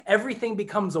everything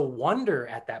becomes a wonder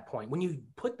at that point. When you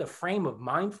put the frame of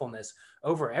mindfulness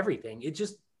over everything,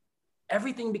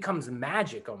 everything becomes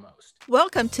magic almost.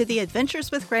 Welcome to the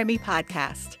Adventures with Grammy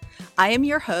podcast. I am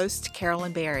your host,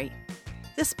 Carolyn Berry.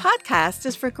 This podcast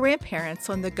is for grandparents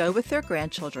on the go with their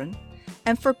grandchildren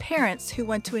and for parents who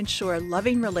want to ensure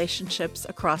loving relationships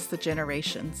across the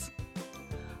generations.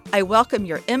 I welcome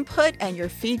your input and your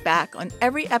feedback on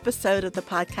every episode of the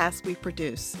podcast we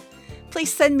produce.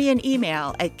 Please send me an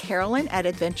email at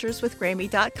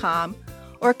carolyn@adventureswithgrammy.com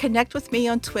or connect with me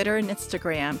on Twitter and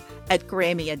Instagram at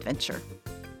Grammy Adventure.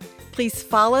 Please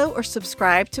follow or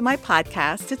subscribe to my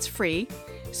podcast. It's free,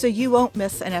 so you won't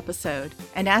miss an episode,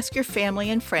 and ask your family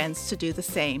and friends to do the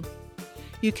same.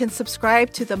 You can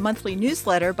subscribe to the monthly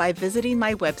newsletter by visiting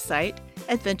my website,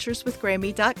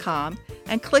 adventureswithgrammy.com,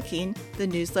 and clicking the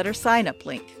newsletter sign-up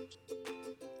link.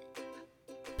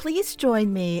 Please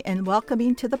join me in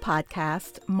welcoming to the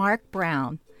podcast Mark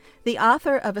Brown, the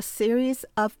author of a series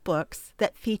of books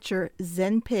that feature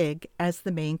Zen Pig as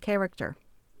the main character.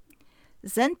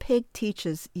 Zen Pig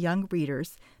teaches young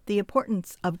readers the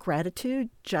importance of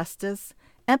gratitude, justice,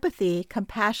 empathy,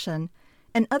 compassion,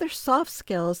 and other soft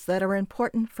skills that are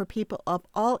important for people of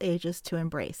all ages to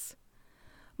embrace.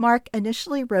 Mark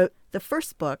initially wrote the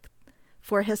first book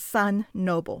for his son,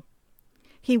 Noble.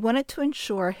 He wanted to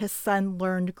ensure his son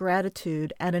learned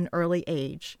gratitude at an early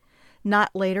age,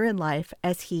 not later in life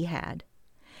as he had.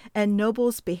 And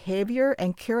Noble's behavior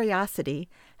and curiosity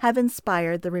have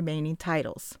inspired the remaining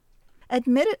titles.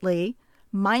 Admittedly,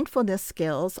 mindfulness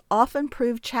skills often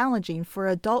prove challenging for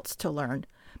adults to learn,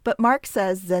 but Mark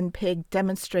says Zen Pig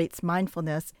demonstrates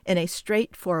mindfulness in a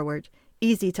straightforward,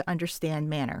 easy-to-understand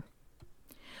manner.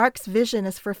 Mark's vision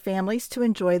is for families to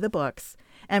enjoy the books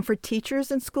and for teachers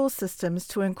and school systems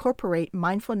to incorporate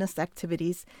mindfulness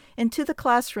activities into the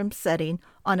classroom setting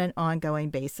on an ongoing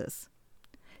basis.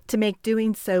 To make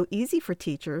doing so easy for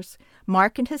teachers,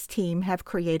 Mark and his team have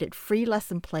created free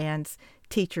lesson plans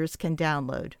teachers can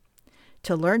download.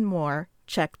 To learn more,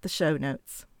 check the show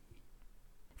notes.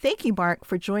 Thank you, Mark,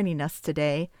 for joining us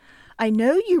today. I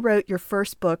know you wrote your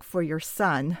first book for your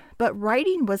son, but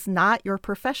writing was not your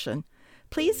profession.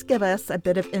 Please give us a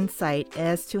bit of insight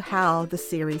as to how the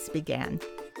series began.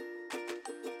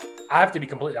 I have to be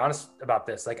completely honest about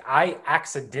this. I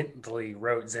accidentally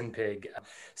wrote Zen Pig.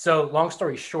 So long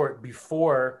story short,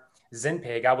 before Zen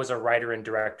Pig, I was a writer and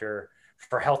director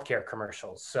for healthcare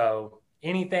commercials. So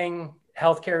anything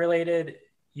healthcare related,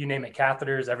 you name it,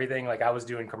 catheters, everything, I was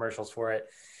doing commercials for it.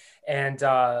 And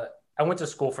I went to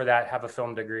school for that, have a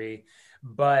film degree,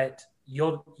 but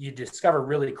you discover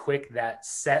really quick that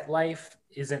set life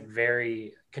isn't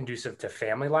very conducive to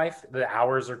family life. The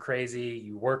hours are crazy.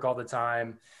 You work all the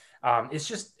time. It's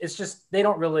just, they're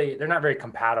not very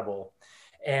compatible.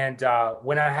 And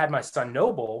when I had my son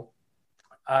Noble,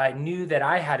 I knew that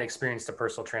I had experienced a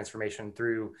personal transformation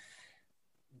through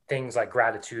things like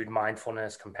gratitude,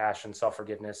 mindfulness, compassion,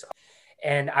 self-forgiveness.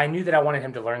 And I knew that I wanted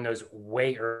him to learn those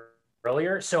way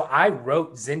earlier. So I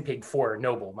wrote Zen Pig for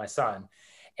Noble, my son.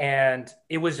 And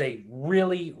it was a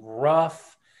really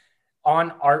rough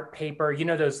on art paper,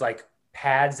 those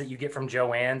pads that you get from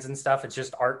Joann's and stuff. It's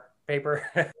just art paper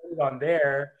on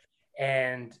there.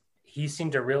 And he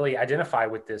seemed to really identify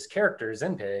with this character,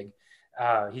 Zen Pig.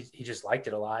 He just liked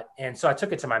it a lot. And so I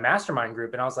took it to my mastermind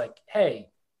group and I was like, hey,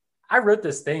 I wrote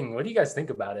this thing. What do you guys think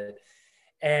about it?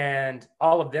 And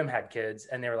all of them had kids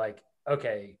and they were like,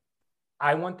 okay,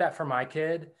 I want that for my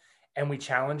kid. And we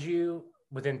challenge you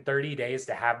within 30 days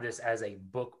to have this as a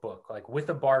book, with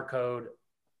a barcode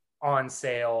on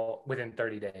sale within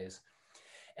 30 days.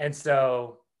 And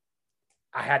so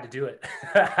I had to do it.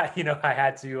 I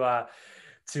had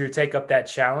to take up that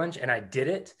challenge, and I did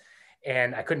it.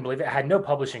 And I couldn't believe it. I had no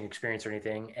publishing experience or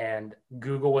anything. And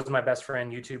Google was my best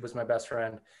friend. YouTube was my best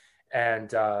friend.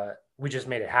 And we just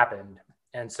made it happen.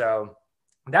 And so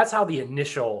that's how the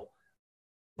initial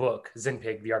book, Zen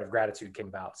Pig, The Art of Gratitude, came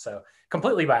about. So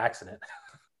completely by accident.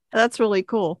 That's really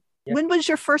cool. Yeah. When was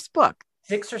your first book?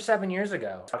 6 or 7 years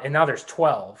ago. And now there's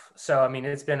 12. So,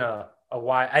 it's been a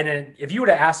while. And if you would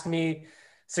have asked me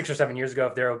 6 or 7 years ago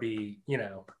if there will be,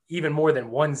 even more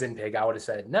than one Zen Pig, I would have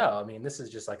said, no, this is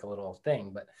just a little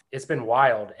thing. But it's been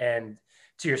wild. And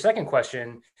to your second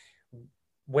question,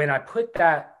 when I put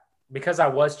that, because I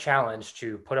was challenged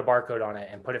to put a barcode on it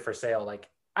and put it for sale,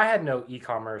 I had no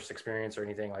e-commerce experience or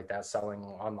anything like that selling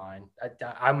online.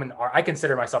 I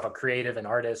consider myself a creative, an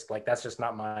artist. That's just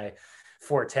not my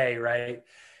forte, right?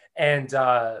 And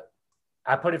I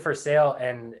put it for sale,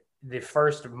 and the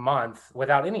first month,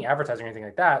 without any advertising or anything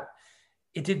like that,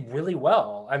 it did really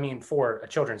well. For a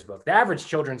children's book, the average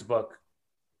children's book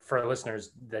for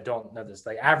listeners that don't know this,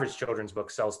 like average children's book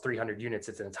sells 300 units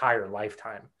its entire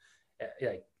lifetime,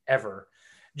 like ever,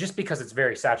 just because it's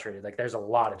very saturated. Like there's a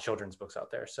lot of children's books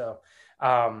out there. So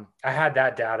I had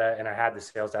that data and I had the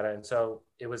sales data. And so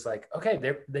it was like, okay,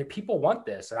 they people want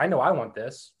this. And I know I want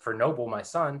this for Noble, my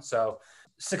son. So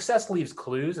success leaves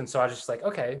clues. And so I was just like,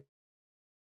 okay,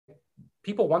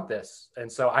 people want this.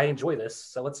 And so I enjoy this.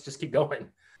 So let's just keep going.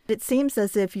 It seems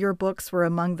as if your books were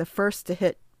among the first to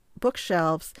hit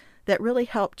bookshelves that really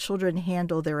helped children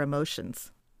handle their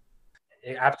emotions.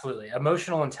 Absolutely.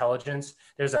 Emotional intelligence.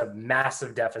 There's a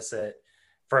massive deficit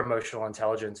for emotional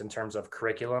intelligence in terms of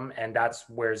curriculum. And that's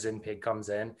where ZenPig comes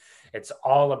in. It's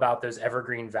all about those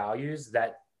evergreen values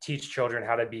that teach children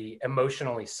how to be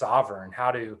emotionally sovereign,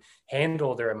 how to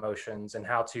handle their emotions, and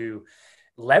how to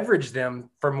leverage them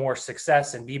for more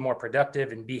success and be more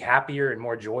productive and be happier and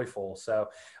more joyful. So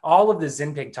all of the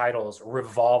ZenPig titles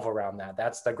revolve around that.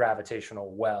 That's the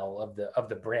gravitational well of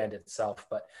the brand itself.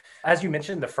 But as you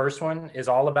mentioned, the first one is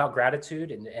all about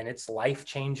gratitude and its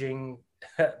life-changing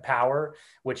power,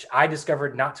 which I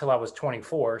discovered not till I was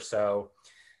 24. So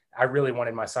I really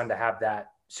wanted my son to have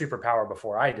that superpower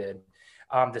before I did.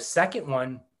 The second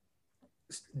one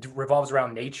revolves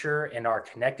around nature and our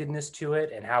connectedness to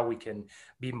it and how we can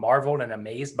be marveled and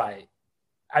amazed by it.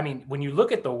 I mean, when you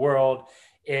look at the world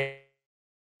in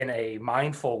a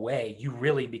mindful way, you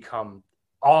really become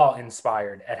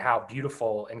awe-inspired at how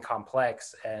beautiful and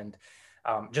complex and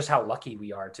just how lucky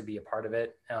we are to be a part of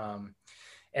it.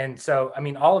 And so, I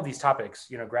mean, all of these topics,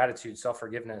 gratitude,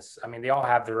 self-forgiveness, I mean, they all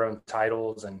have their own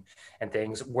titles and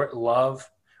things.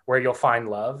 Where you'll find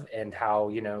love and how,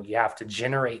 you have to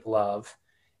generate love.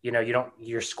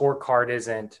 Your scorecard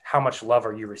isn't how much love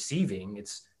are you receiving,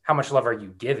 it's how much love are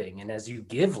you giving. And as you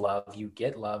give love, you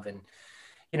get love. And,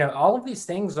 all of these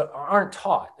things aren't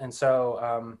taught. And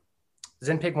so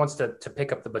ZenPig wants to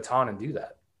pick up the baton and do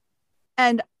that.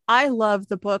 And I love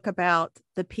the book about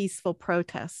the peaceful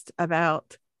protest,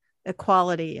 about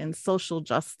equality and social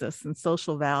justice and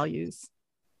social values.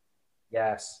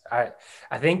 Yes, I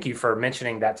thank you for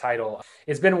mentioning that title.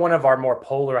 It's been one of our more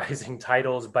polarizing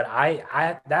titles, but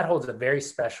I that holds a very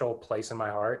special place in my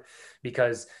heart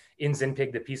because in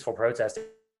ZenPig, the Peaceful Protest,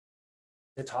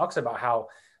 it talks about how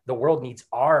the world needs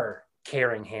our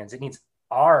caring hands. It needs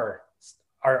our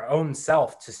own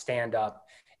self to stand up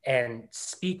and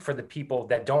speak for the people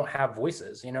that don't have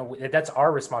voices. That's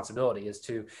our responsibility, is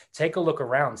to take a look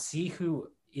around, see who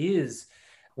is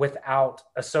without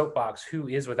a soapbox, who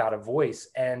is without a voice,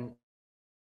 and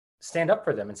stand up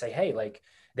for them and say, hey, like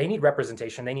they need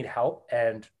representation, they need help,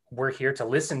 and we're here to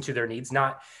listen to their needs.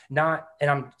 Not, and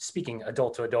I'm speaking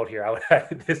adult to adult here.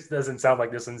 This doesn't sound like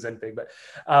this in ZenPig,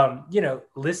 but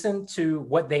listen to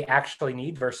what they actually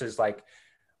need versus like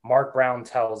Mark Brown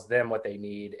tells them what they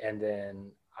need, and then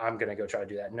I'm going to go try to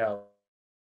do that. No,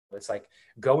 it's like,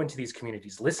 go into these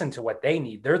communities, listen to what they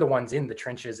need. They're the ones in the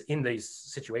trenches in these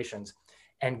situations,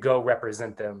 and go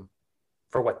represent them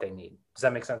for what they need. Does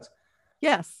that make sense?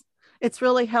 Yes. It's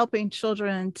really helping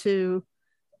children to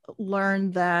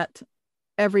learn that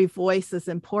every voice is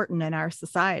important in our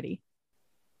society.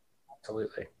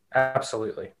 Absolutely.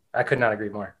 Absolutely. I could not agree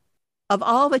more. Of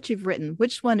all that you've written,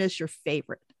 which one is your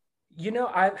favorite?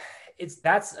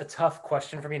 That's a tough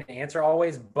question for me to answer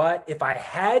always, but if I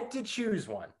had to choose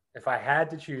one,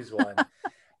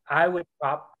 I would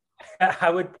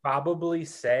probably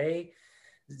say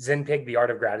ZenPig, The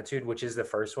Art of Gratitude, which is the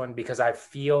first one, because I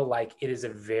feel like it is a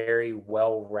very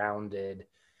well-rounded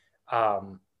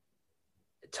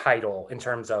title in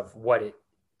terms of what it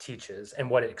teaches and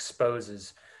what it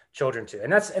exposes children to.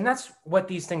 And that's what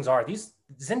these things are. These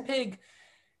ZenPig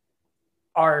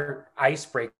are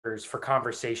icebreakers for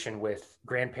conversation with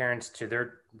grandparents to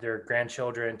their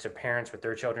grandchildren, to parents with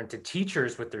their children, to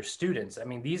teachers with their students. I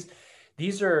mean,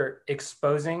 these are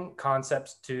exposing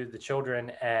concepts to the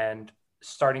children and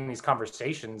starting these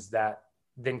conversations that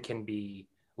then can be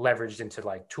leveraged into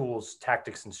like tools,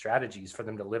 tactics, and strategies for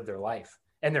them to live their life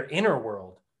and their inner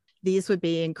world. These would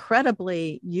be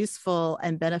incredibly useful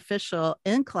and beneficial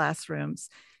in classrooms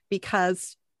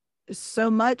because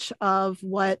so much of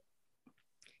what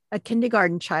a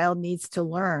kindergarten child needs to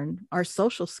learn are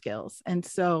social skills. And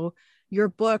so your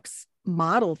books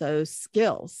model those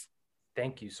skills.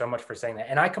 Thank you so much for saying that.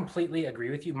 And I completely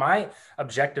agree with you. My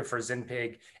objective for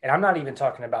ZenPig, and I'm not even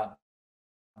talking about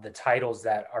the titles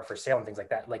that are for sale and things like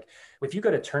that. Like if you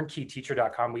go to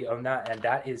turnkeyteacher.com, we own that. And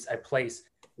that is a place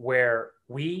where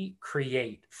we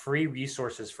create free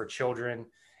resources for children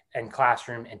and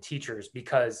classroom and teachers,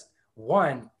 because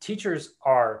one, teachers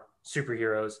are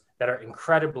superheroes that are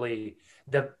incredibly,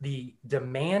 the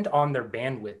demand on their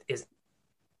bandwidth is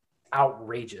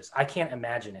outrageous. I can't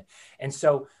imagine it. And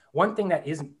so one thing that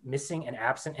is missing and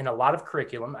absent in a lot of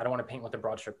curriculum, I don't want to paint with a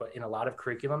broad stroke, but in a lot of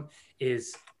curriculum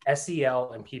is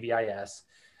SEL and PBIS.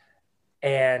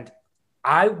 And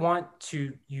I want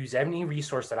to use any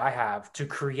resource that I have to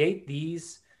create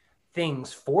these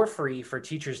things for free for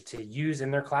teachers to use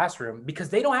in their classroom, because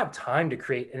they don't have time to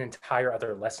create an entire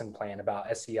other lesson plan about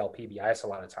SEL, PBIS a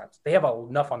lot of times. They have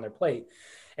enough on their plate.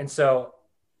 And so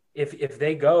if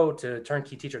they go to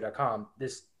turnkeyteacher.com,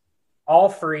 this all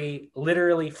free,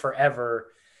 literally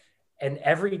forever. And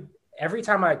every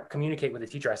time I communicate with a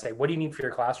teacher, I say, what do you need for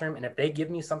your classroom? And if they give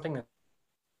me something that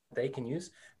they can use,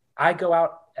 I go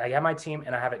out, I have my team,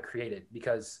 and I have it created,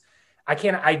 because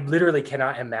I literally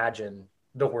cannot imagine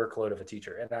the workload of a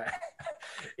teacher. And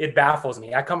it baffles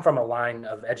me. I come from a line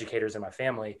of educators in my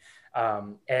family,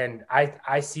 and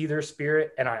I see their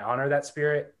spirit and I honor that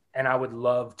spirit, and I would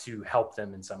love to help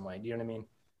them in some way. Do you know what I mean?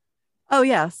 Oh,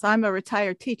 yes. I'm a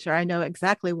retired teacher. I know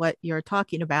exactly what you're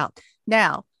talking about.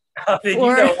 Now, you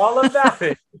know all about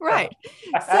it. Right.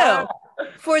 So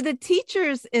for the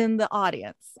teachers in the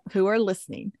audience who are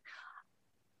listening,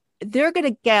 they're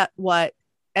going to get what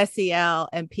SEL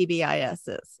and PBIS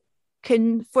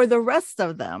is. For the rest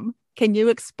of them, can you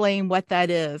explain what that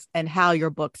is and how your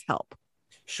books help?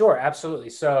 Sure, absolutely.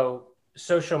 So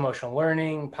social emotional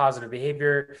learning, positive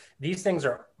behavior, these things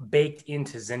are baked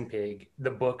into ZenPig,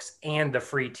 the books and the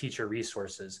free teacher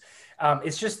resources.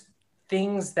 It's just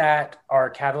things that are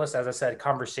catalysts, as I said,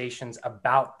 conversations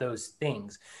about those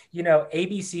things. You know,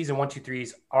 ABCs and 1, 2,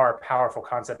 3s are powerful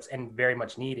concepts and very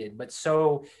much needed, but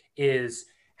so is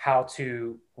how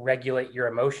to regulate your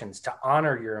emotions, to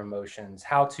honor your emotions,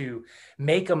 how to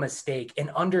make a mistake and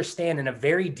understand in a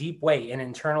very deep way and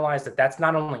internalize that that's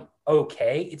not only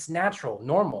okay, it's natural,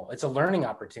 normal, it's a learning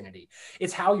opportunity.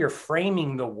 It's how you're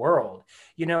framing the world.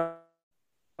 You know,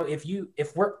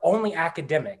 if we're only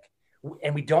academic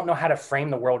and we don't know how to frame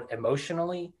the world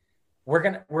emotionally, we're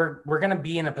gonna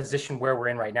be in a position where we're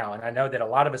in right now. And I know that a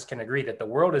lot of us can agree that the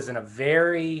world is in a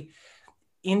very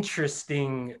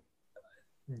interesting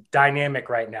dynamic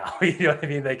right now. You know what I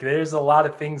mean? Like, there's a lot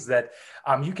of things that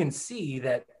you can see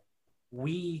that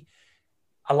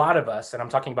a lot of us, and I'm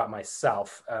talking about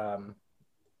myself,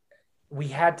 we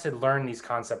had to learn these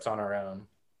concepts on our own.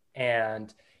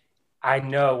 And I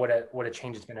know what a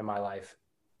change has been in my life.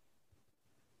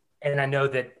 And I know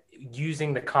that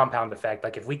using the compound effect,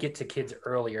 like if we get to kids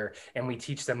earlier and we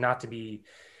teach them not to be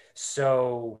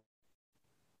so,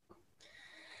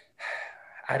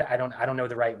 I don't know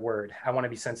the right word. I want to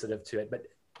be sensitive to it, but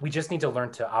we just need to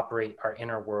learn to operate our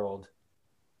inner world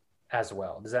as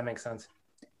well. Does that make sense?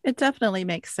 It definitely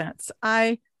makes sense.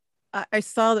 I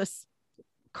saw this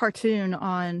cartoon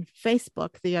on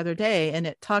Facebook the other day, and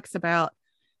it talks about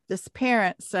this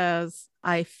parent says,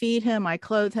 I feed him, I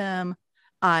clothe him,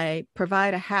 I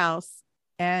provide a house,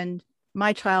 and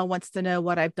my child wants to know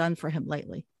what I've done for him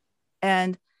lately.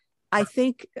 And I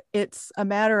think it's a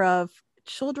matter of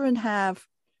children have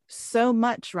so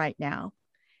much right now.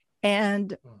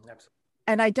 And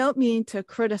I don't mean to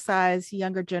criticize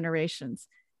younger generations,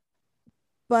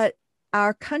 but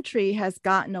our country has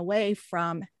gotten away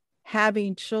from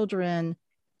having children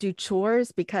do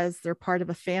chores because they're part of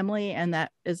a family and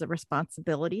that is a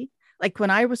responsibility. Like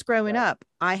when I was growing up,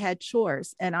 I had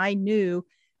chores and I knew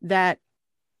that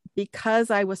because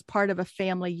I was part of a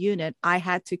family unit, I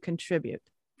had to contribute.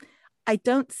 I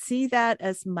don't see that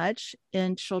as much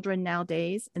in children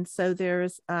nowadays. And so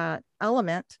there's an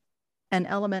element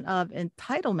of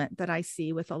entitlement that I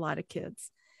see with a lot of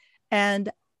kids.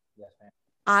 And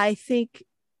I think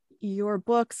your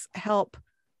books help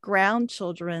ground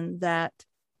children that,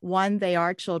 one, they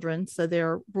are children, so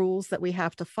there are rules that we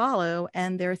have to follow,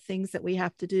 and there are things that we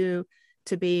have to do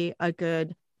to be a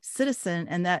good citizen,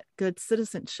 and that good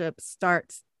citizenship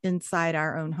starts inside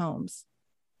our own homes.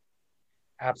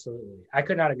 Absolutely. I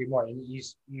could not agree more. And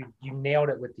you nailed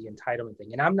it with the entitlement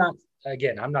thing. And I'm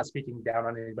not speaking down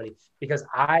on anybody, because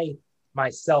I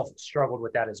myself struggled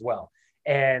with that as well.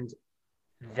 And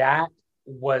that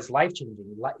was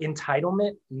life-changing.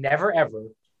 Entitlement never, ever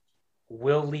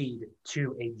will lead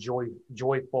to a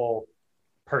joyful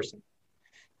person.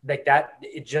 Like that,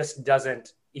 it just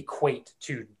doesn't equate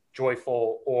to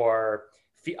joyful or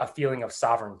a feeling of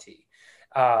sovereignty.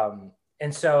 And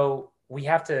so we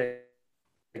have to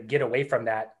get away from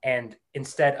that. And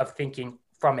instead of thinking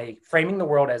framing the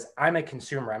world as I'm a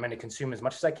consumer, I'm going to consume as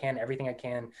much as I can, everything I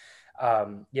can,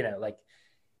 like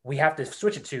we have to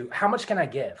switch it to how much can I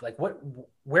give? Like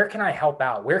where can I help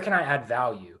out? Where can I add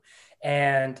value?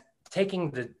 And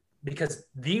because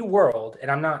the world,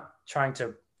 and I'm not trying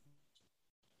to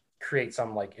create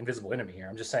some like invisible enemy here.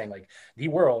 I'm just saying like the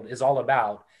world is all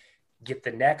about get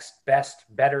the next best,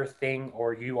 better thing,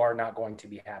 or you are not going to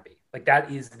be happy. Like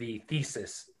that is the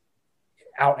thesis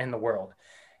out in the world.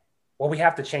 Well, we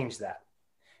have to change that.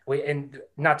 And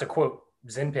not to quote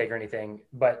Zenpig or anything,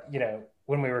 but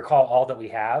when we recall all that we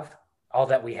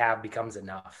have becomes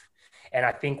enough. And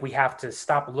I think we have to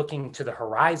stop looking to the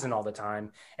horizon all the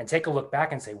time and take a look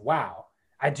back and say, wow,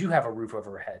 I do have a roof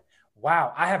over my head.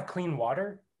 Wow, I have clean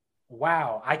water.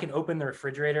 Wow, I can open the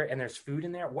refrigerator and there's food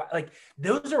in there. Like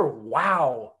those are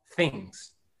wow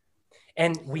things.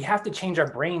 And we have to change our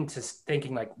brain to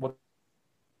thinking like, well,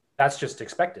 that's just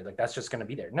expected. Like that's just going to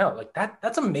be there. No, like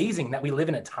that's amazing that we live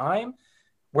in a time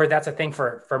where that's a thing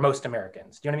for most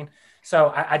Americans. Do you know what I mean?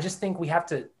 So I just think we have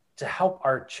to help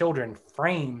our children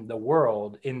frame the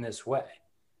world in this way.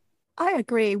 I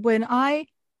agree. When I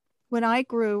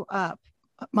grew up,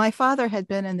 my father had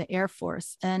been in the Air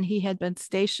Force and he had been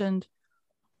stationed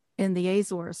in the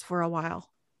Azores for a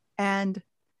while. And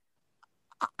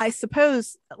I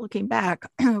suppose looking back,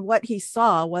 what he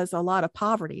saw was a lot of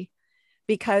poverty,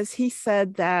 because he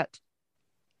said that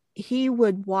he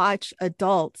would watch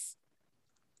adults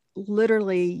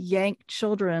literally yank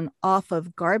children off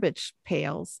of garbage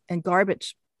pails and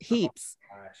garbage heaps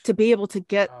to be able to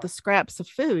get the scraps of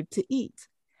food to eat.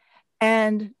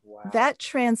 And that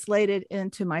translated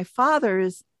into my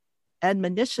father's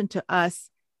admonition to us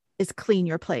is clean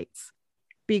your plates.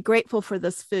 Be grateful for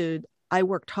this food. I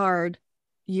worked hard.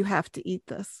 You have to eat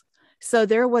this. So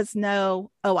there was no,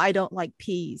 oh, I don't like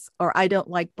peas or I don't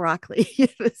like broccoli.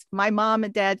 My mom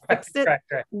and dad fixed it.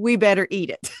 Right. We better eat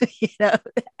it,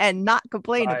 and not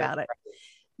complain about it.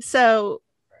 So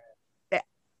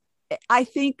I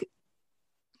think,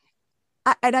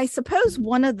 and I suppose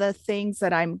one of the things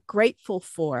that I'm grateful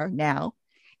for now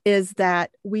is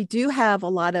that we do have a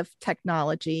lot of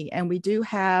technology, and we do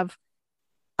have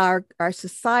our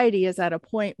society is at a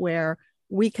point where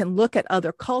we can look at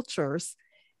other cultures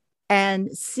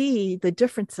and see the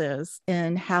differences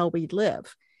in how we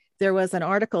live. There was an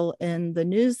article in the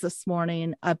news this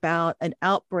morning about an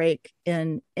outbreak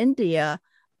in India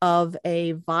of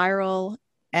a viral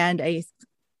and a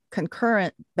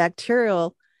concurrent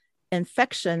bacterial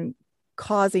infection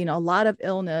causing a lot of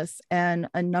illness and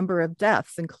a number of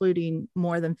deaths, including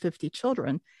more than 50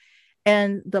 children.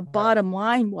 And the bottom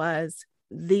line was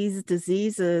these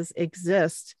diseases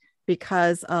exist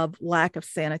because of lack of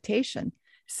sanitation.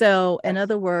 So in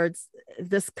other words,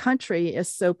 this country is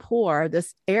so poor,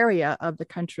 this area of the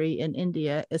country in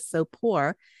India is so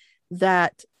poor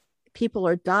that people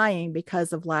are dying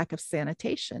because of lack of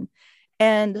sanitation.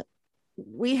 And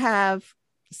we have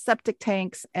septic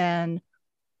tanks and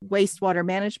wastewater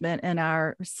management in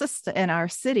our system, in our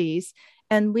cities,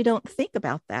 and we don't think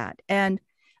about that. And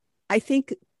I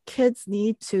think kids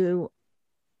need to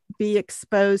be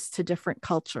exposed to different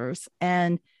cultures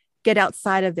and get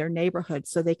outside of their neighborhood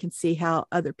so they can see how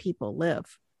other people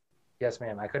live. Yes,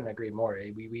 ma'am. I couldn't agree more.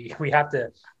 We have to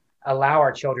allow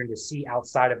our children to see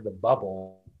outside of the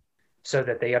bubble so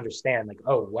that they understand like,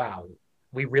 oh, wow,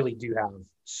 we really do have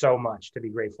so much to be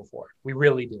grateful for. We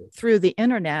really do. Through the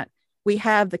internet, we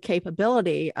have the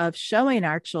capability of showing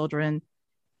our children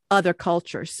other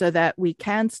cultures so that we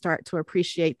can start to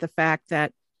appreciate the fact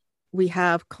that we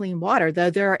have clean water, though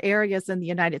there are areas in the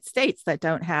United States that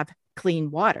don't have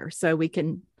clean water. So we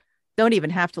don't even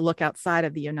have to look outside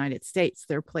of the United States.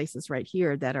 There are places right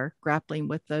here that are grappling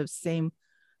with those same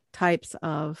types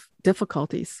of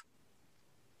difficulties.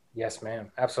 Yes,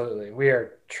 ma'am. Absolutely. We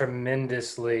are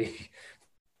tremendously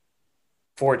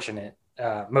fortunate.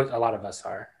 A lot of us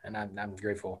are, and I'm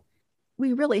grateful.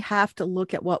 We really have to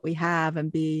look at what we have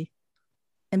and be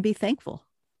thankful.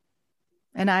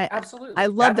 And I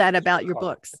love that about your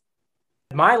books.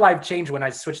 My life changed when I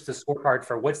switched the scorecard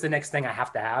for what's the next thing I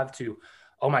have to have to,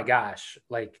 oh my gosh,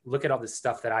 like look at all this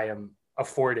stuff that I am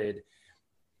afforded,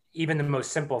 even the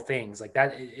most simple things like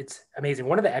that. It's amazing.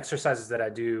 One of the exercises that I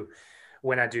do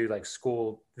when I do like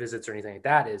school visits or anything like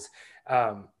that is,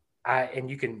 and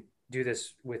you can do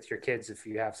this with your kids if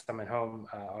you have some at home,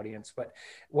 audience. But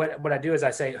what I do is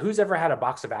I say, who's ever had a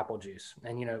box of apple juice?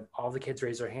 And, all the kids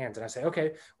raise their hands and I say,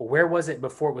 okay, well, where was it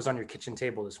before it was on your kitchen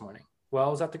table this morning? Well,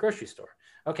 it was at the grocery store.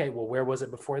 Okay, well, where was it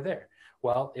before there?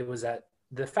 Well, it was at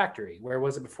the factory. Where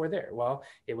was it before there? Well,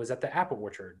 it was at the apple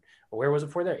orchard. Well, where was it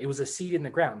before there? It was a seed in the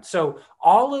ground. So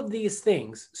all of these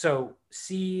things, so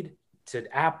seed to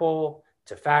apple,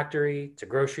 to factory, to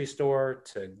grocery store,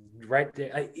 to right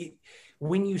there.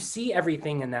 When you see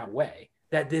everything in that way,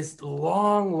 that this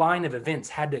long line of events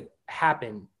had to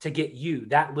happen to get you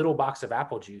that little box of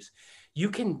apple juice, you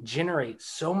can generate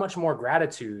so much more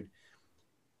gratitude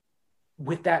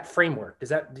with that framework. Do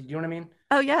you know what I mean?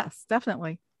 Oh, yes,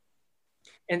 definitely.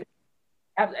 And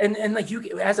and like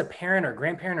you, as a parent or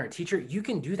grandparent or a teacher, you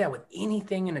can do that with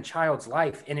anything in a child's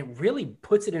life, and it really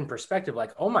puts it in perspective.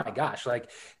 Like, oh my gosh,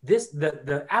 like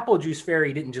the apple juice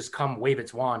fairy didn't just come wave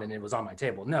its wand and it was on my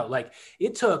table. No, like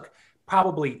it took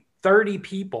probably 30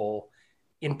 people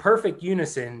in perfect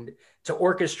unison to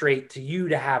orchestrate to you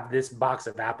to have this box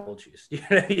of apple juice.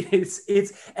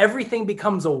 It's everything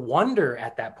becomes a wonder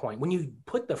at that point. When you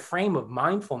put the frame of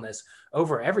mindfulness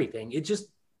over everything,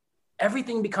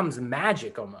 everything becomes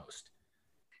magic almost.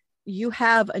 You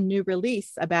have a new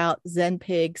release about Zen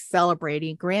Pig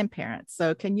celebrating grandparents.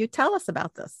 So can you tell us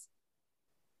about this?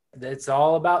 It's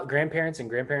all about grandparents and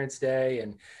Grandparents' Day.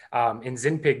 And in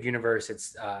Zen Pig universe,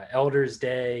 it's Elders'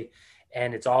 Day.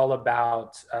 And it's all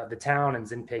about the town, and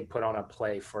Zen Pig put on a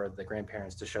play for the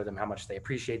grandparents to show them how much they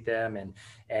appreciate them,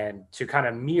 and to kind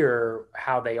of mirror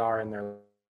how they are in their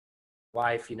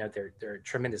life. They're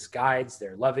tremendous guides.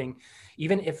 They're loving.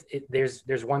 Even if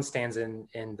there's one stanza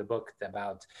in the book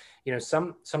about,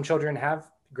 some children have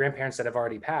grandparents that have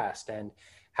already passed, and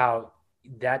how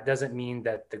that doesn't mean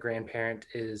that the grandparent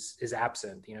is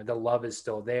absent. The love is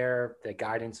still there. The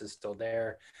guidance is still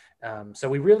there. So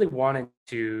we really wanted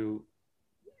to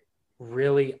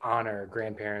really honor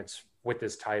grandparents with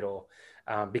this title,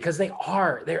 because they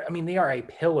are a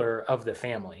pillar of the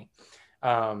family.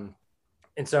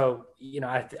 And so,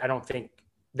 I don't think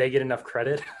they get enough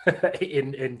credit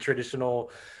in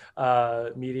traditional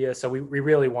media. So we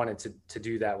really wanted to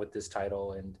do that with this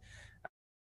title. And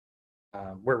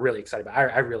we're really excited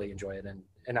about it. I really enjoy it. And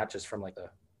not just from like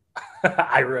the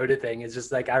I wrote it thing. It's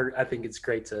just like, I think it's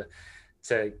great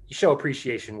to show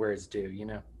appreciation where it's due,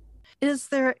 Is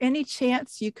there any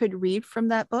chance you could read from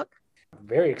that book?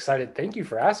 Very excited. Thank you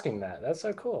for asking that. That's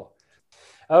so cool.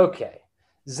 Okay.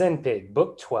 Zen Pig,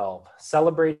 Book 12,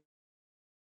 Celebrating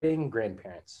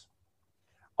Grandparents.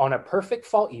 On a perfect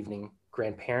fall evening,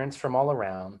 grandparents from all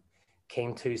around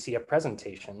came to see a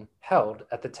presentation held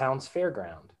at the town's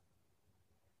fairground.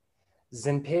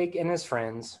 Zen Pig and his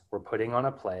friends were putting on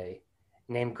a play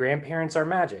named Grandparents Are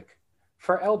Magic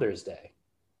for Elders' Day.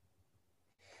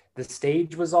 The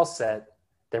stage was all set.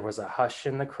 There was a hush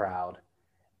in the crowd.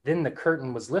 Then the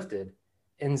curtain was lifted,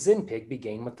 and Zen Pig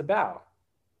began with the bow.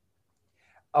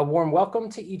 A warm welcome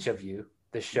to each of you.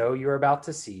 The show you're about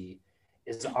to see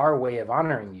is our way of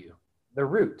honoring you, the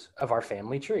root of our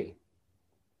family tree.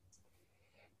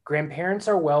 Grandparents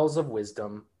are wells of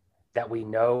wisdom that we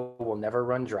know will never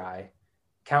run dry,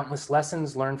 countless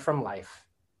lessons learned from life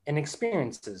and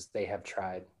experiences they have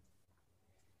tried.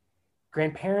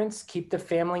 Grandparents keep the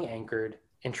family anchored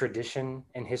in tradition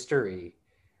and history.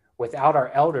 Without our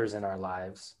elders in our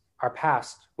lives, our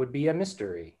past would be a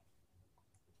mystery.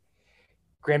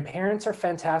 Grandparents are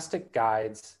fantastic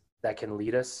guides that can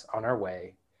lead us on our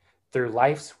way through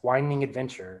life's winding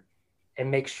adventure and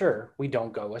make sure we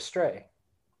don't go astray.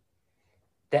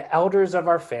 The elders of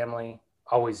our family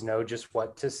always know just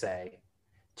what to say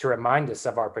to remind us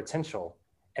of our potential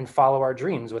and follow our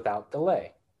dreams without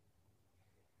delay.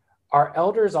 Our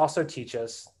elders also teach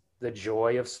us the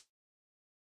joy of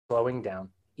slowing down.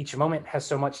 Each moment has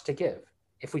so much to give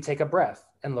if we take a breath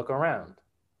and look around.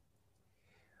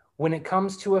 When it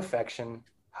comes to affection,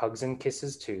 hugs and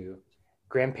kisses too,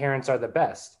 grandparents are the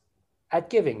best at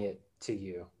giving it to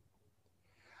you.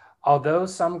 Although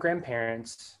some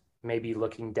grandparents may be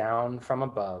looking down from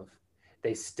above,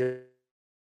 they still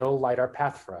light our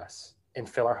path for us and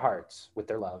fill our hearts with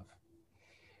their love.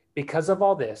 Because of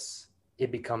all this,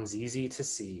 it becomes easy to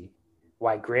see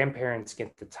why grandparents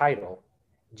get the title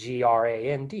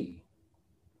GRAND.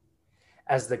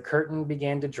 As the curtain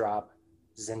began to drop,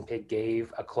 Zen Pig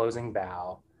gave a closing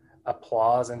bow.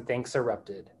 Applause and thanks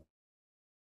erupted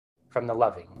from the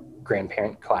loving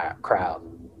grandparent crowd.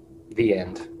 The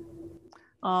end.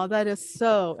 Oh, that is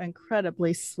so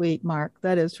incredibly sweet, Mark.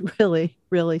 That is really,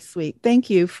 really sweet. Thank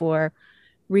you for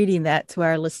reading that to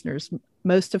our listeners,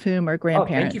 most of whom are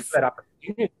grandparents. Oh, thank you for that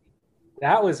opportunity.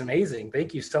 That was amazing.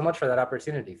 Thank you so much for that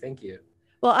opportunity. Thank you.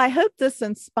 Well, I hope this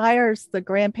inspires the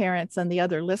grandparents and the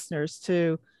other listeners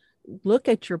to look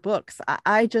at your books.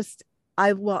 I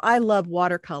love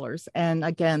watercolors. And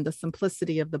again, the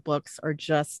simplicity of the books are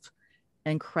just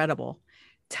incredible.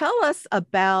 Tell us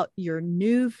about your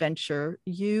new venture.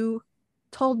 You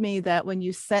told me that when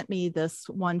you sent me this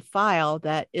one file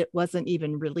that it wasn't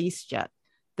even released yet,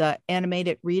 the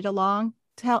animated read along.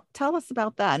 Tell us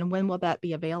about that, and when will that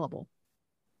be available?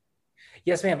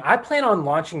 Yes, ma'am. I plan on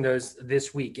launching those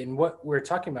this week. And what we're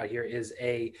talking about here is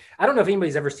I don't know if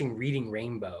anybody's ever seen Reading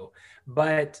Rainbow,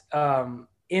 but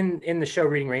in the show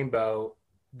Reading Rainbow,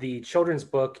 the children's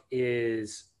book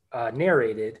is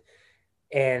narrated,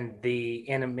 and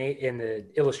the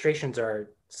illustrations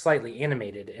are slightly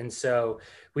animated. And so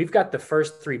we've got the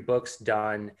first 3 books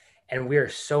done, and we are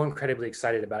so incredibly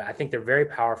excited about it. I think they're very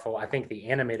powerful. I think the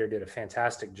animator did a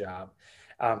fantastic job.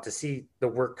 To see the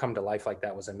work come to life like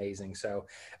that was amazing. So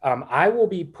I will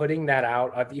be putting that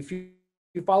out. If you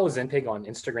follow ZenPig on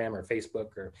Instagram or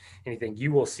Facebook or anything,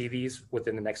 you will see these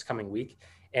within the next coming week.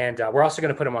 And we're also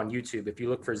going to put them on YouTube. If you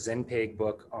look for ZenPig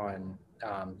book on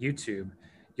YouTube,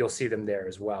 you'll see them there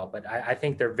as well. But I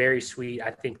think they're very sweet. I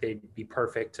think they'd be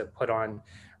perfect to put on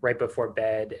right before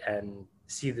bed and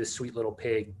see this sweet little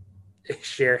pig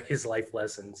share his life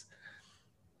lessons.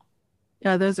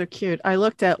 Yeah, those are cute. I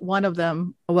looked at one of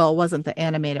them. Well, it wasn't the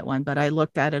animated one, but I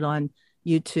looked at it on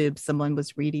YouTube. Someone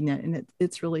was reading it, and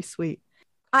it's really sweet.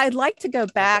 I'd like to go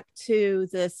back to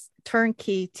this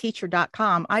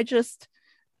turnkeyteacher.com. I just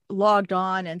logged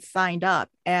on and signed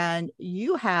up, and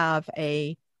you have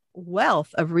a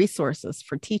wealth of resources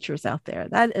for teachers out there.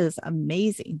 That is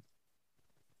amazing.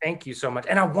 Thank you so much.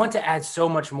 And I want to add so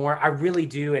much more. I really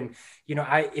do. And,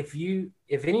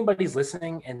 if anybody's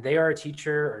listening and they are a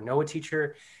teacher or know a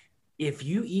teacher, if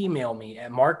you email me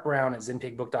at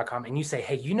markbrown@zenpigbook.com and you say,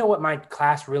 hey, you know what my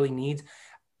class really needs?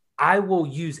 I will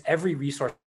use every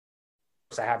resource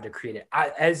I have to create it.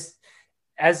 As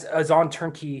on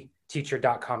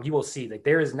turnkeyteacher.com, you will see that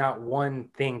there is not one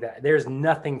thing there's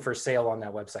nothing for sale on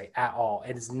that website at all.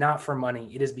 It is not for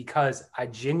money. It is because I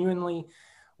genuinely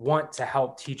want to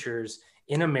help teachers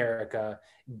in America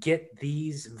get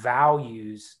these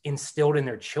values instilled in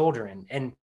their children.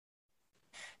 And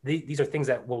these are things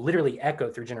that will literally echo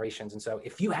through generations. And so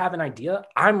if you have an idea,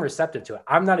 I'm receptive to it.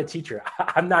 I'm not a teacher.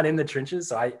 I'm not in the trenches.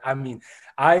 So I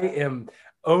am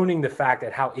owning the fact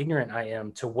that how ignorant I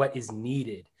am to what is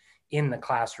needed in the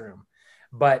classroom.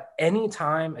 But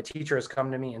anytime a teacher has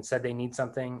come to me and said they need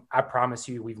something, I promise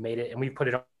you we've made it and we've put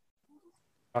it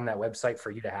on that website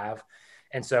for you to have.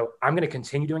 And so I'm going to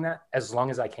continue doing that as long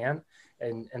as I can.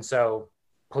 And so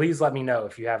please let me know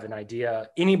if you have an idea,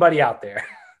 anybody out there.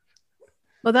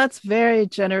 Well, that's very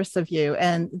generous of you.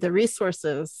 And the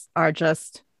resources are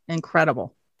just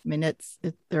incredible. I mean,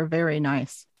 they're very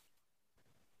nice.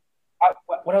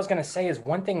 What I was going to say is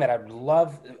one thing that I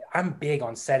love, I'm big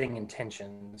on setting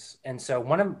intentions. And so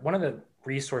one of the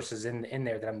resources in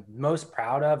there that I'm most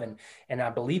proud of and I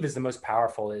believe is the most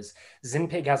powerful is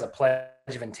ZenPig has a pledge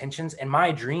of intentions. And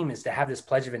my dream is to have this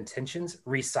pledge of intentions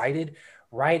recited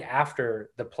right after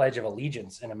the Pledge of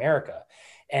Allegiance in America.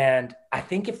 And I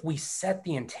think if we set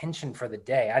the intention for the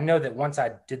day, I know that once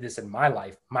I did this in my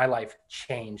life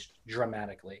changed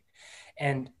dramatically.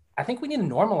 And I think we need to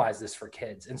normalize this for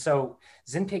kids. And so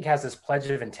ZenPig has this pledge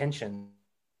of intentions.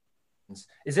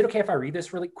 Is it okay if I read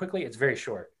this really quickly? It's very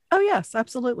short. Oh, yes,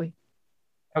 absolutely.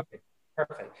 Okay,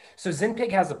 perfect. So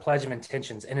ZenPig has a pledge of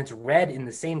intentions, and it's read in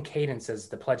the same cadence as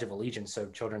the Pledge of Allegiance, so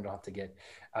children don't have to get.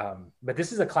 But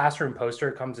this is a classroom poster.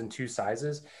 It comes in 2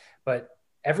 sizes. But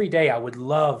every day I would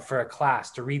love for a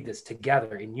class to read this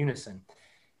together in unison.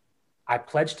 I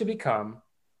pledge to become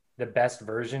the best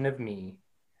version of me,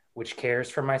 which cares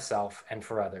for myself and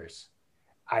for others.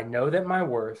 I know that my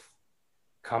worth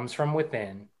comes from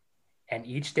within, and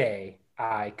each day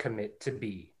I commit to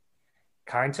be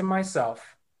kind to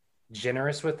myself,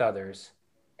 generous with others,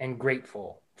 and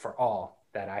grateful for all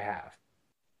that I have.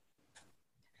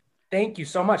 Thank you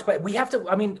so much. But we have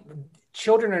to,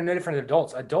 children are no different than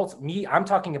adults. I'm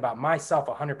talking about myself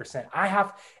 100%. I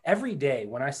have every day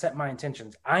when I set my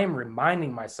intentions, I am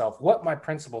reminding myself what my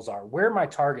principles are, where my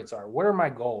targets are, what are my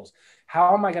goals,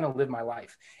 how am I going to live my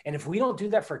life? And if we don't do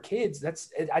that for kids,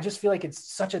 I just feel like it's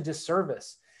such a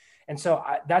disservice. And so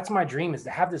that's my dream, is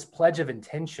to have this pledge of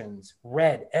intentions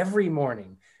read every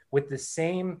morning with the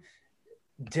same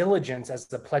diligence as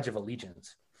the Pledge of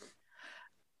Allegiance.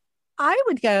 I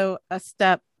would go a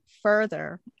step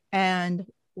further and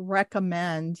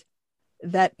recommend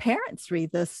that parents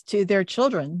read this to their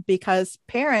children, because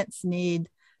parents need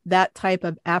that type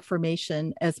of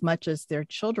affirmation as much as their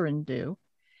children do.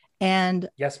 And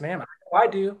yes, ma'am, I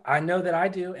do. I know that I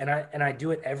do. And I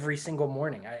do it every single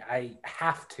morning. I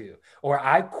have to, or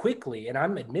I quickly, and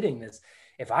I'm admitting this,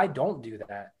 if I don't do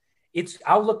that,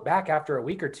 I'll look back after a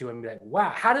week or two and be like, wow,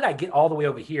 how did I get all the way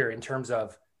over here in terms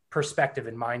of perspective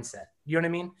and mindset? You know what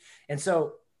I mean? And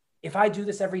so if I do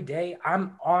this every day,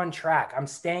 I'm on track. I'm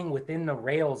staying within the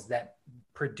rails that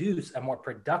produce a more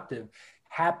productive,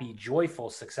 happy,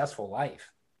 joyful, successful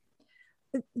life.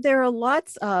 There are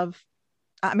lots of,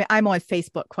 I'm on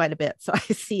Facebook quite a bit, so I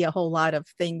see a whole lot of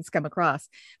things come across,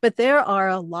 but there are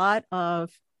a lot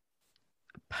of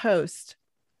posts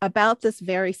about this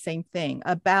very same thing,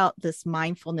 about this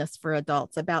mindfulness for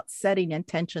adults, about setting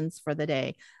intentions for the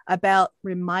day, about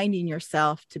reminding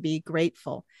yourself to be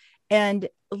grateful. And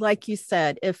like you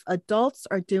said, if adults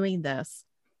are doing this,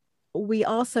 we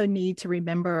also need to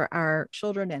remember our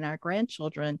children and our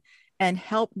grandchildren and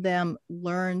help them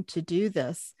learn to do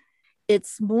this.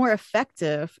 It's more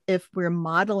effective if we're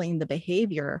modeling the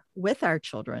behavior with our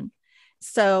children.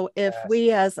 So if Yes.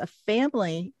 we as a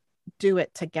family do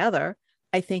it together,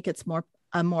 I think it's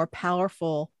a more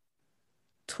powerful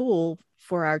tool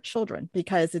for our children,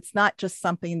 because it's not just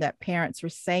something that parents are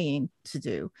saying to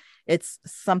do. It's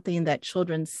something that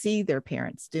children see their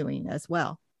parents doing as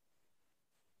well.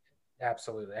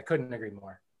 Absolutely. I couldn't agree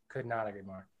more. Could not agree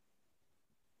more.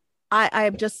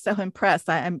 I'm just so impressed.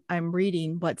 I'm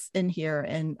reading what's in here,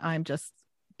 and I'm just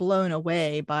blown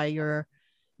away by your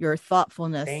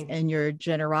thoughtfulness Thank and you. your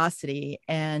generosity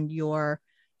and your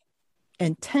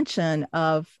intention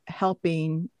of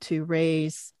helping to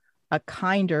raise a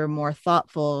kinder, more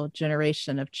thoughtful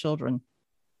generation of children.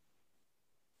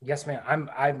 Yes, ma'am.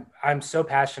 I'm so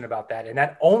passionate about that. And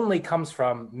that only comes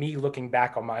from me looking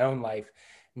back on my own life,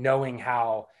 knowing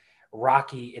how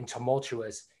rocky and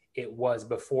tumultuous it was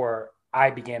before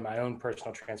I began my own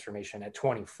personal transformation at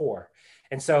 24.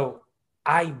 And so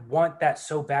I want that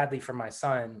so badly for my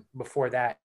son before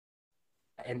that,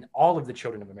 and all of the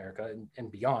children of America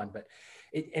and beyond. But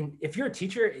and if you're a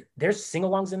teacher, there's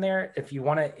sing-alongs in there. If you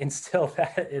want to instill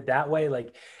that way,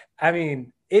 like, I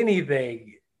mean,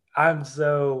 anything, I'm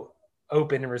so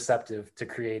open and receptive to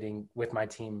creating with my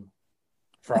team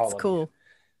for That's all of you. cool.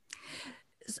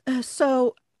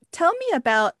 So tell me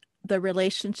about the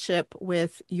relationship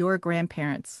with your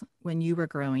grandparents when you were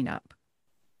growing up.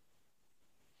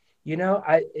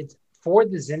 It's for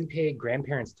the Zenpig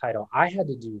grandparents title. I had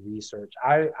to do research.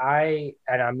 And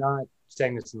I'm not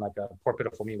saying this in like a poor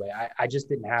pitiful me way. I just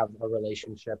didn't have a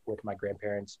relationship with my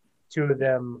grandparents. Two of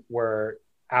them were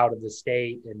out of the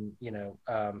state, and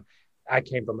I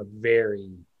came from a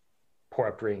very poor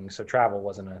upbringing, so travel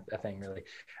wasn't a thing really.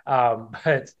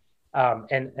 But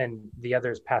and the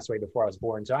others passed away before I was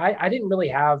born, so I didn't really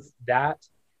have that,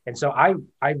 and so I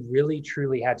really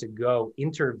truly had to go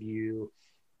interview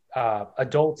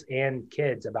adults and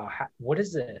kids about what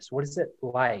is this? What is it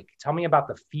like? Tell me about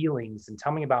the feelings, and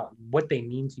tell me about what they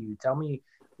mean to you. Tell me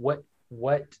what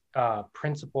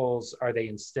principles are they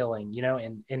instilling?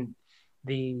 And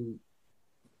the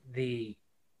the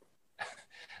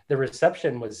the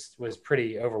reception was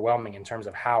pretty overwhelming in terms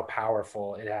of how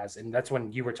powerful it has. And that's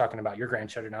when you were talking about your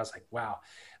grandchildren. I was like, wow,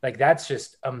 like that's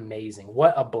just amazing.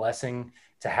 What a blessing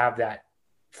to have that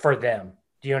for them.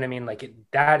 Do you know what I mean? Like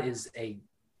that is a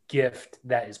gift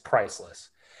that is priceless.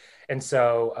 And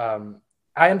so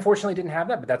I unfortunately didn't have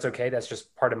that, but that's okay. That's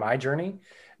just part of my journey.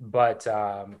 But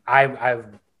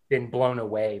I've been blown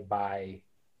away by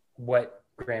what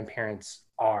grandparents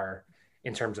are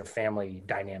in terms of family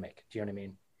dynamic. Do you know what I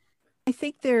mean? I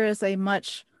think there is a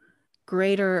much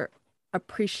greater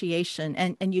appreciation,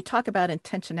 and you talk about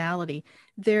intentionality.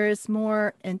 There is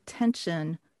more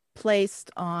intention placed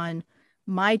on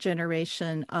my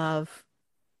generation of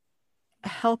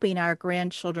helping our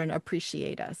grandchildren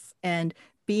appreciate us and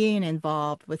being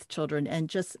involved with children, and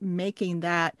just making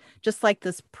that, just like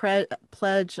this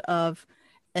pledge of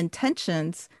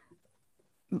intentions.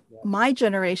 My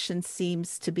generation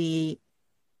seems to be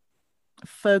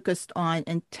focused on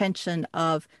intention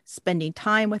of spending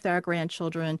time with our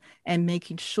grandchildren and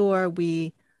making sure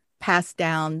we pass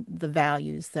down the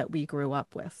values that we grew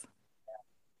up with.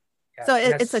 So Yes.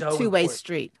 And that's it's a so two-way important.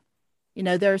 street.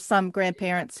 There are some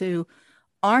grandparents who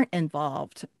aren't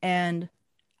involved, and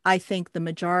I think the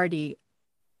majority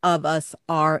of us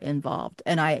are involved.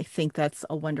 And I think that's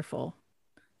a wonderful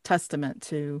testament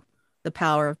to the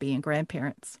power of being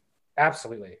grandparents.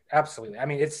 Absolutely. Absolutely. I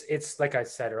mean, it's like I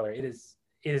said earlier, it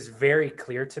is very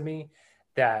clear to me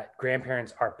that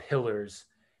grandparents are pillars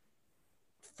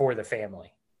for the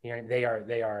family. They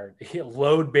are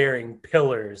load bearing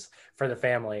pillars for the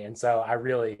family. And so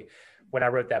when I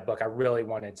wrote that book, I really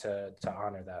wanted to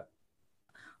honor that.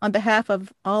 On behalf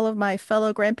of all of my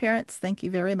fellow grandparents, thank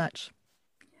you very much.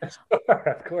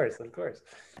 Of course, of course.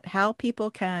 How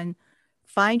people can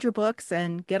find your books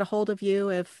and get a hold of you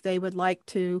if they would like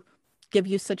to give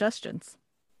you suggestions.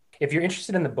 If you're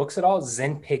interested in the books at all,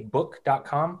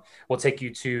 zenpigbook.com will take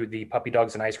you to the Puppy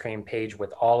Dogs and Ice Cream page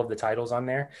with all of the titles on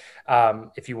there.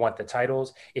 If you want the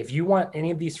titles, if you want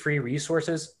any of these free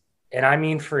resources, and I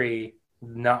mean free,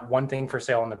 not one thing for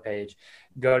sale on the page,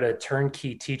 go to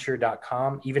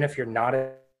turnkeyteacher.com. Even if you're not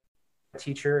a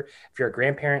teacher, if you're a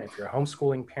grandparent, if you're a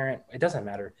homeschooling parent, it doesn't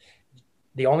matter.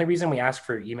 The only reason we ask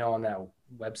for your email on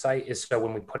website is so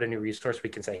when we put a new resource, we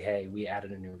can say, hey, we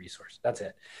added a new resource. That's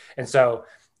it. And so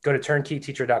go to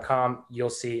turnkeyteacher.com. You'll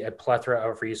see a plethora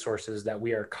of resources that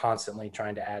we are constantly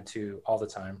trying to add to all the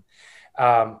time.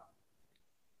 On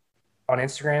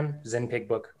Instagram,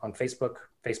 ZenPigBook. On Facebook,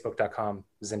 facebook.com,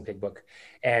 ZenPigBook.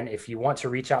 And if you want to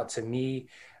reach out to me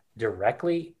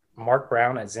directly, Mark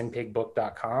Brown at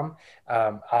zenpigbook.com.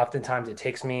 Oftentimes it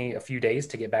takes me a few days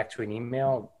to get back to an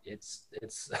email. It's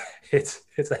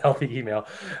a healthy email.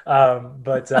 I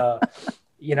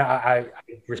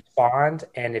respond.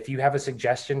 And if you have a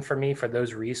suggestion for me for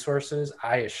those resources,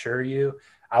 I assure you,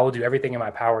 I will do everything in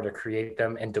my power to create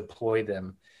them and deploy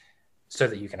them so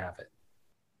that you can have it.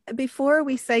 Before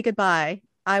we say goodbye,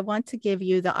 I want to give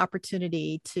you the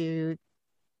opportunity to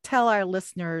tell our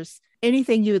listeners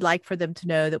anything you would like for them to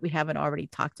know that we haven't already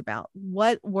talked about.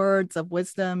 What words of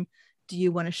wisdom do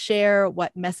you want to share?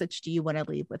 What message do you want to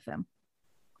leave with them?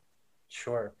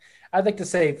 Sure. I'd like to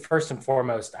say, first and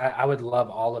foremost, I would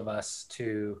love all of us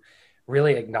to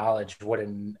really acknowledge what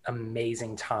an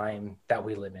amazing time that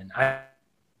we live in. I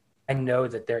know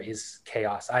that there is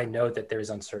chaos. I know that there is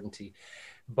uncertainty.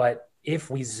 But if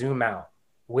we zoom out,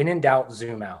 when in doubt,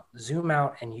 zoom out. Zoom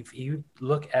out, and if you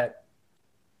look at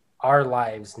our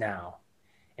lives now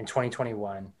in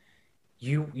 2021,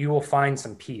 you will find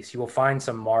some peace. You will find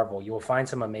some marvel. You will find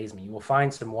some amazement. You will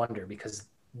find some wonder, because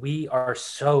we are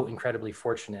so incredibly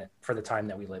fortunate for the time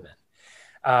that we live in.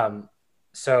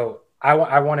 So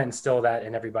I want to instill that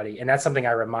in everybody. And that's something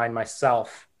I remind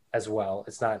myself as well.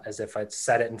 It's not as if I'd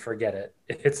set it and forget it.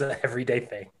 It's an everyday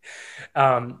thing.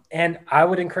 And I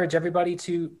would encourage everybody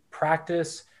to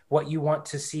practice what you want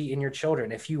to see in your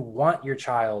children. If you want your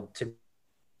child to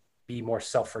be more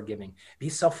self-forgiving, be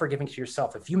self-forgiving to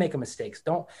yourself. If you make a mistake,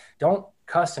 don't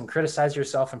cuss and criticize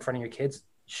yourself in front of your kids.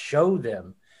 Show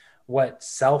them what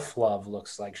self-love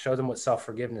looks like. Show them what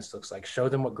self-forgiveness looks like. Show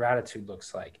them what gratitude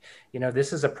looks like.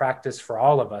 This is a practice for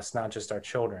all of us, not just our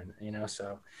children,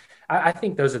 so I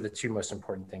think those are the two most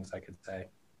important things I could say.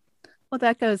 Well,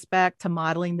 that goes back to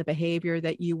modeling the behavior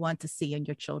that you want to see in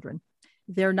your children.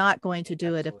 They're not going to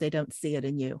do it if they don't see it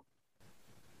in you.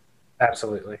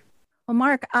 Absolutely. Well,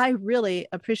 Mark, I really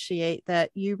appreciate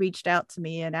that you reached out to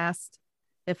me and asked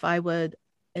if I would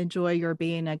enjoy your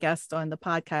being a guest on the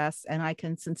podcast. And I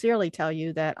can sincerely tell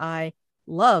you that I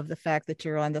love the fact that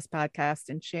you're on this podcast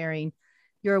and sharing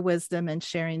your wisdom and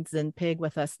sharing ZenPig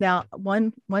with us. Now,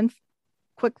 one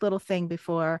quick little thing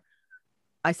before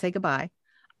I say goodbye.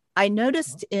 I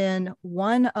noticed in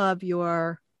one of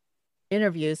your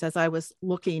interviews, as I was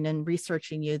looking and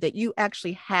researching you, that you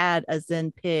actually had a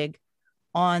ZenPig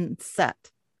on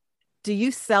set. Do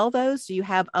you sell those? Do you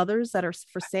have others that are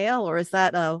for sale, or is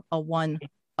that a one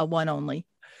only?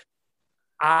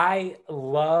 I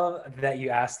love that you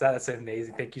asked that. That's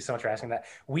amazing. Thank you so much for asking that.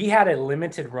 We had a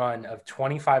limited run of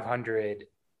 2,500.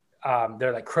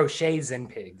 They're like crochet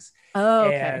ZenPigs. Oh,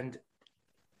 okay. And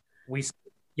we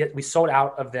sold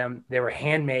out of them. They were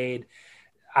handmade.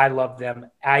 I love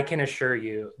them. I can assure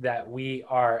you that we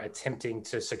are attempting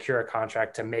to secure a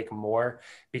contract to make more,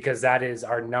 because that is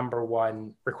our number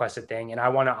one requested thing. And I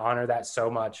want to honor that so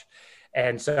much.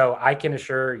 And so I can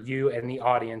assure you and the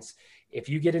audience, if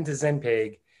you get into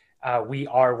ZenPig, we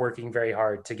are working very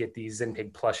hard to get these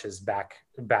ZenPig plushes back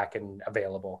and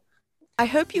available. I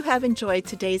hope you have enjoyed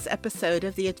today's episode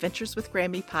of the Adventures with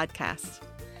Grammy podcast.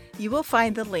 You will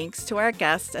find the links to our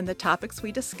guests and the topics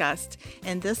we discussed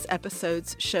in this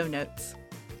episode's show notes.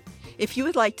 If you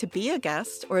would like to be a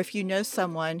guest, or if you know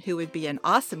someone who would be an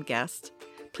awesome guest,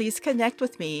 please connect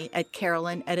with me at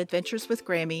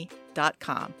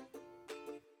Carolyn@adventureswithgrammy.com.